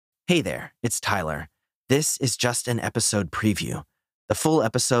Hey there, it's Tyler. This is just an episode preview. The full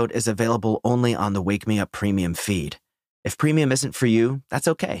episode is available only on the Wake Me Up Premium feed. If Premium isn't for you, that's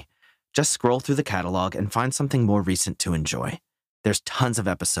okay. Just scroll through the catalog and find something more recent to enjoy. There's tons of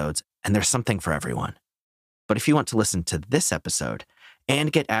episodes, and there's something for everyone. But if you want to listen to this episode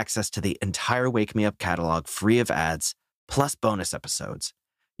and get access to the entire Wake Me Up catalog free of ads, plus bonus episodes,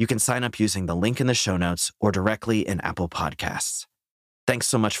 you can sign up using the link in the show notes or directly in Apple Podcasts. Thanks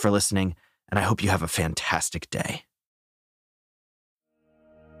so much for listening, and I hope you have a fantastic day.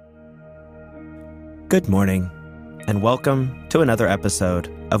 Good morning, and welcome to another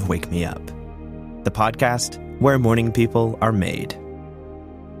episode of Wake Me Up, the podcast where morning people are made.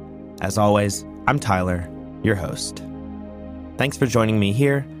 As always, I'm Tyler, your host. Thanks for joining me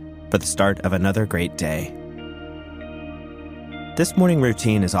here for the start of another great day. This morning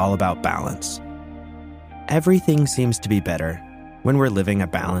routine is all about balance. Everything seems to be better when we're living a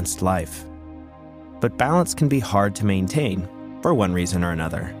balanced life. But balance can be hard to maintain for one reason or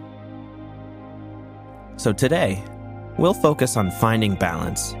another. So today, we'll focus on finding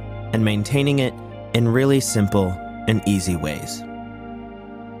balance and maintaining it in really simple and easy ways.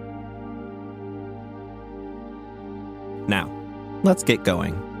 Now, let's get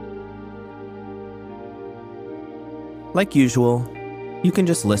going. Like usual, you can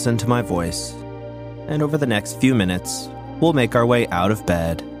just listen to my voice, and over the next few minutes, we'll make our way out of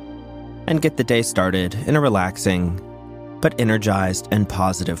bed and get the day started in a relaxing but energized and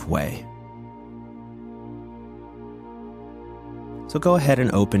positive way. So go ahead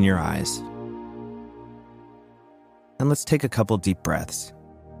and open your eyes. And let's take a couple deep breaths.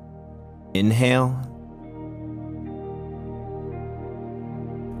 Inhale.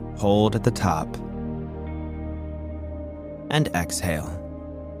 Hold at the top. And exhale.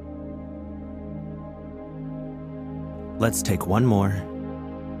 Let's take one more.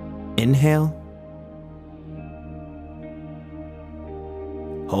 Inhale.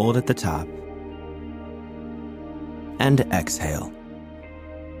 Hold at the top. And exhale.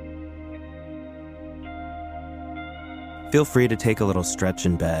 Feel free to take a little stretch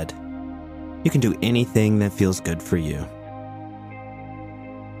in bed. You can do anything that feels good for you.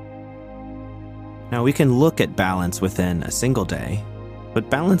 Now, we can look at balance within a single day, but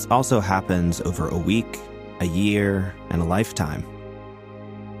balance also happens over a week, a year, and a lifetime.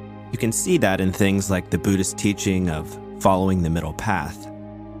 You can see that in things like the Buddhist teaching of following the middle path.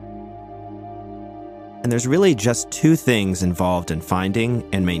 And there's really just two things involved in finding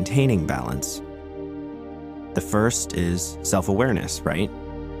and maintaining balance. The first is self-awareness, right?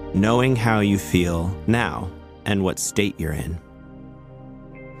 Knowing how you feel now and what state you're in.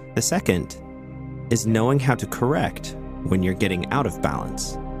 The second is knowing how to correct when you're getting out of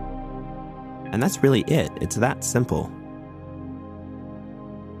balance. And that's really it. It's that simple.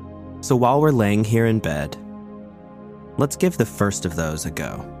 So while we're laying here in bed, let's give the first of those a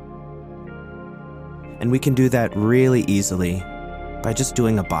go. And we can do that really easily by just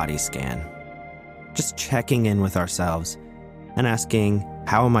doing a body scan. Just checking in with ourselves and asking,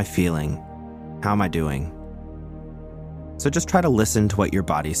 how am I feeling? How am I doing? So just try to listen to what your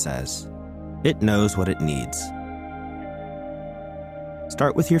body says. It knows what it needs.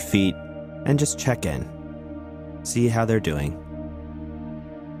 Start with your feet and just check in. See how they're doing.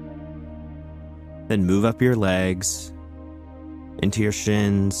 Then move up your legs, into your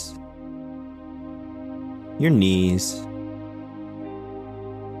shins, your knees,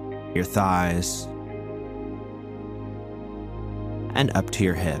 your thighs, and up to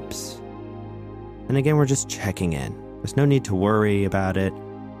your hips. And again, we're just checking in. There's no need to worry about it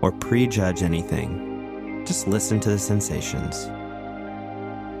or prejudge anything. Just listen to the sensations.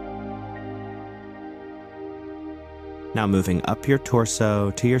 Now moving up your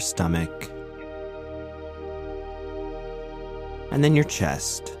torso to your stomach, and then your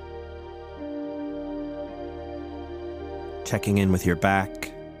chest. Checking in with your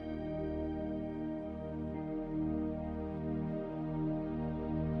back,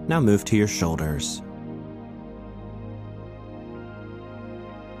 now move to your shoulders.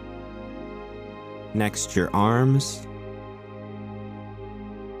 Next, your arms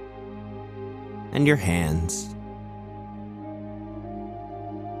and your hands.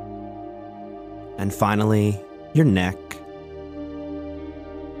 And finally, your neck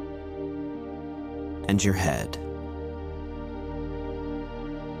and your head.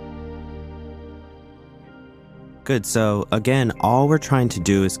 Good, so again, all we're trying to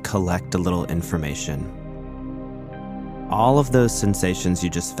do is collect a little information. All of those sensations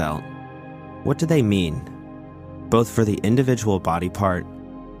you just felt, what do they mean? Both for the individual body part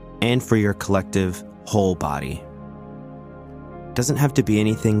and for your collective whole body. It doesn't have to be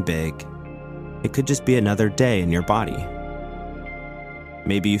anything big. It could just be another day in your body.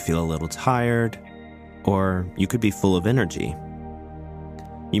 Maybe you feel a little tired, or you could be full of energy.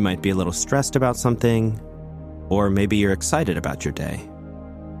 You might be a little stressed about something, or maybe you're excited about your day.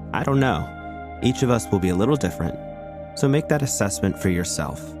 I don't know. Each of us will be a little different, so make that assessment for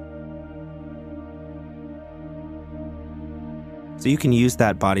yourself. So you can use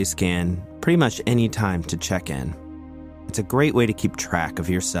that body scan pretty much any time to check in. It's a great way to keep track of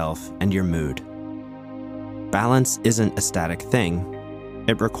yourself and your mood. Balance isn't a static thing.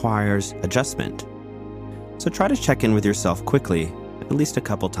 It requires adjustment. So try to check in with yourself quickly, at least a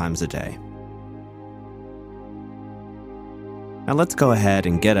couple times a day. Now let's go ahead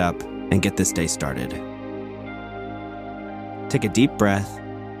and get up and get this day started. Take a deep breath.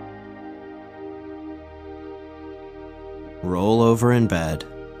 Roll over in bed.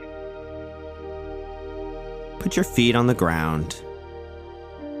 Put your feet on the ground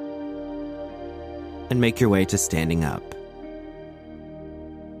and make your way to standing up.